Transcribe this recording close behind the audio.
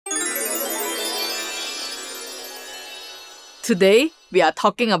Today, we are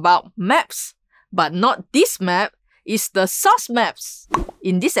talking about maps, but not this map, it's the source maps.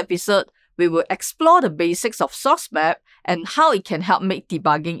 In this episode, we will explore the basics of source map and how it can help make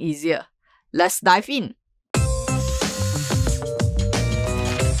debugging easier. Let's dive in.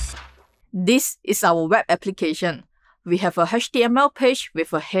 This is our web application. We have a HTML page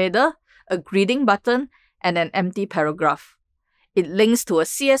with a header, a greeting button, and an empty paragraph. It links to a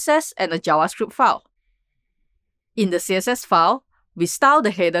CSS and a JavaScript file. In the CSS file, we style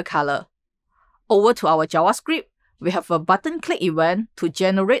the header color. Over to our JavaScript, we have a button click event to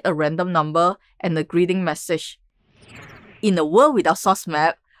generate a random number and a greeting message. In a world without source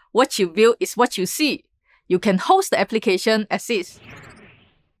map, what you build is what you see. You can host the application as is.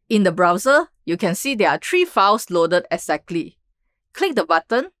 In the browser, you can see there are 3 files loaded exactly. Click the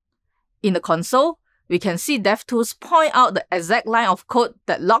button. In the console, we can see DevTools point out the exact line of code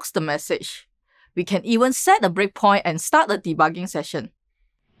that logs the message. We can even set a breakpoint and start a debugging session.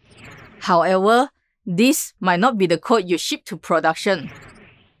 However, this might not be the code you ship to production.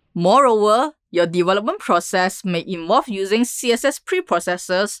 Moreover, your development process may involve using CSS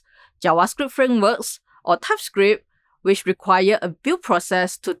preprocessors, JavaScript frameworks, or TypeScript, which require a build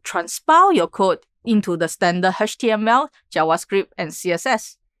process to transpile your code into the standard HTML, JavaScript, and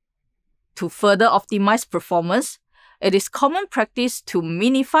CSS. To further optimize performance, it is common practice to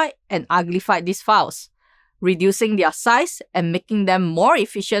minify and uglify these files, reducing their size and making them more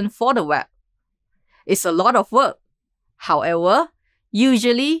efficient for the web. It's a lot of work. However,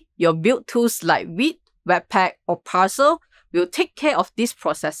 usually your build tools like Vite, Webpack, or Parcel will take care of these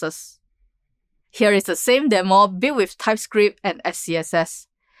processes. Here is the same demo built with TypeScript and SCSS.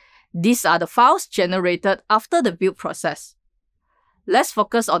 These are the files generated after the build process. Let's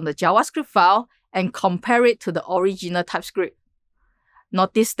focus on the JavaScript file and compare it to the original TypeScript.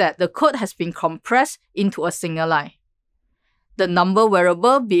 Notice that the code has been compressed into a single line. The number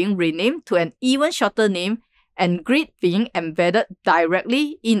variable being renamed to an even shorter name and grid being embedded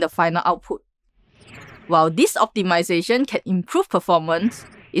directly in the final output. While this optimization can improve performance,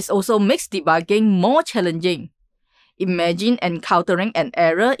 it also makes debugging more challenging. Imagine encountering an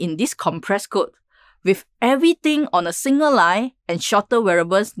error in this compressed code. With everything on a single line and shorter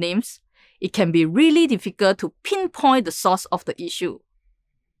variables names, it can be really difficult to pinpoint the source of the issue.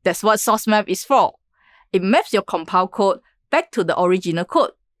 That's what source map is for. It maps your compiled code back to the original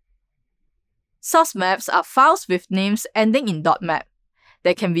code. Source maps are files with names ending in .map.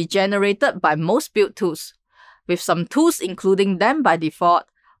 They can be generated by most build tools, with some tools including them by default,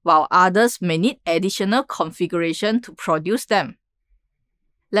 while others may need additional configuration to produce them.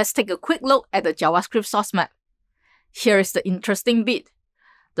 Let's take a quick look at the JavaScript source map. Here is the interesting bit.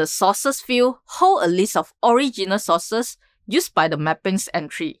 The sources field holds a list of original sources used by the mappings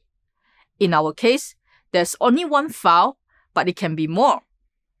entry. In our case, there's only one file, but it can be more.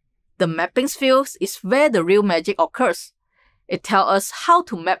 The mappings field is where the real magic occurs. It tells us how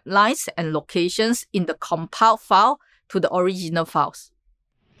to map lines and locations in the compiled file to the original files.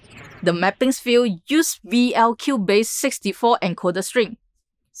 The mappings field uses VLQ-based 64 encoded string.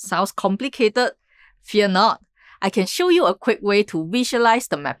 Sounds complicated? Fear not. I can show you a quick way to visualize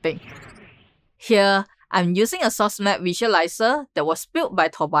the mapping. Here, I'm using a source map visualizer that was built by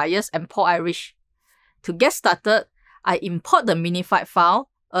Tobias and Paul Irish. To get started, I import the minified file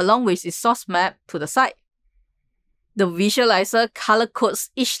along with its source map to the site. The visualizer color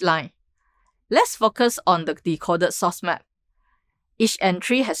codes each line. Let's focus on the decoded source map. Each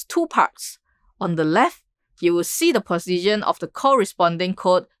entry has 2 parts. On the left, you will see the position of the corresponding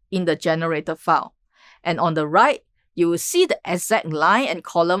code in the generated file. And on the right, you will see the exact line and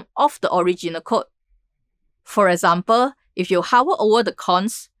column of the original code. For example, if you hover over the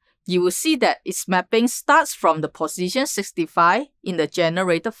cons, you will see that its mapping starts from the position 65 in the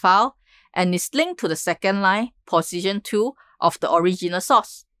generated file and is linked to the second line, position 2, of the original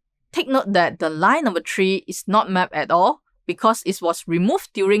source. Take note that the line number 3 is not mapped at all because it was removed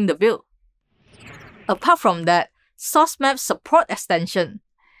during the build. Apart from that, source maps support extension.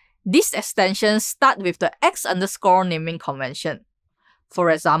 These extensions start with the X underscore naming convention. For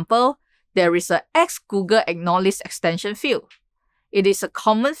example, there is a X Google Acknowledge extension field. It is a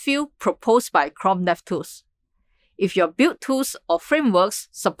common field proposed by Chrome DevTools. If your build tools or frameworks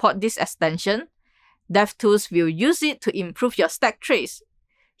support this extension, DevTools will use it to improve your stack trace.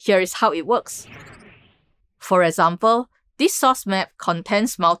 Here is how it works. For example, this source map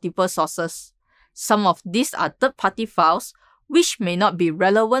contains multiple sources. Some of these are third-party files which may not be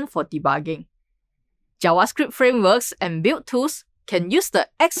relevant for debugging. JavaScript frameworks and build tools can use the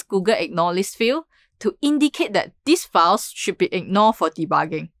X Google Acknowledge field to indicate that these files should be ignored for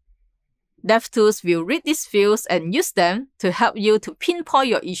debugging. DevTools will read these fields and use them to help you to pinpoint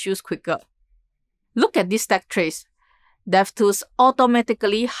your issues quicker. Look at this stack trace. DevTools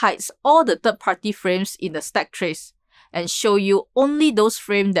automatically hides all the third-party frames in the stack trace and show you only those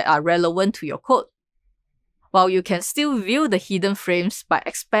frames that are relevant to your code. While you can still view the hidden frames by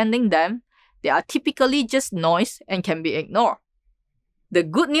expanding them, they are typically just noise and can be ignored. The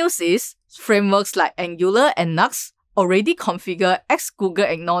good news is, frameworks like Angular and Nuxt already configure Google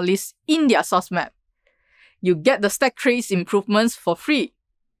ignore list in their source map. You get the stack trace improvements for free.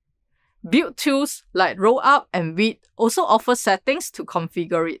 Build tools like Rollup and Vite also offer settings to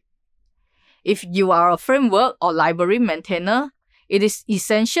configure it. If you are a framework or library maintainer, it is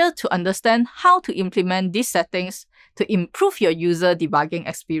essential to understand how to implement these settings to improve your user debugging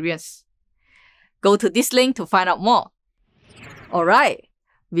experience. Go to this link to find out more. Alright,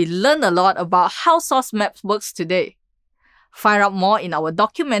 we learned a lot about how source maps works today. Find out more in our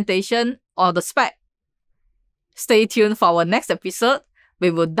documentation or the spec. Stay tuned for our next episode. We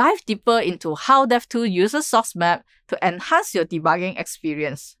will dive deeper into how DevTools uses source map to enhance your debugging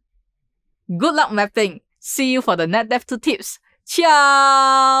experience. Good luck mapping! See you for the next DevTools tips.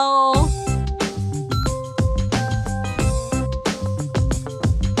 Ciao!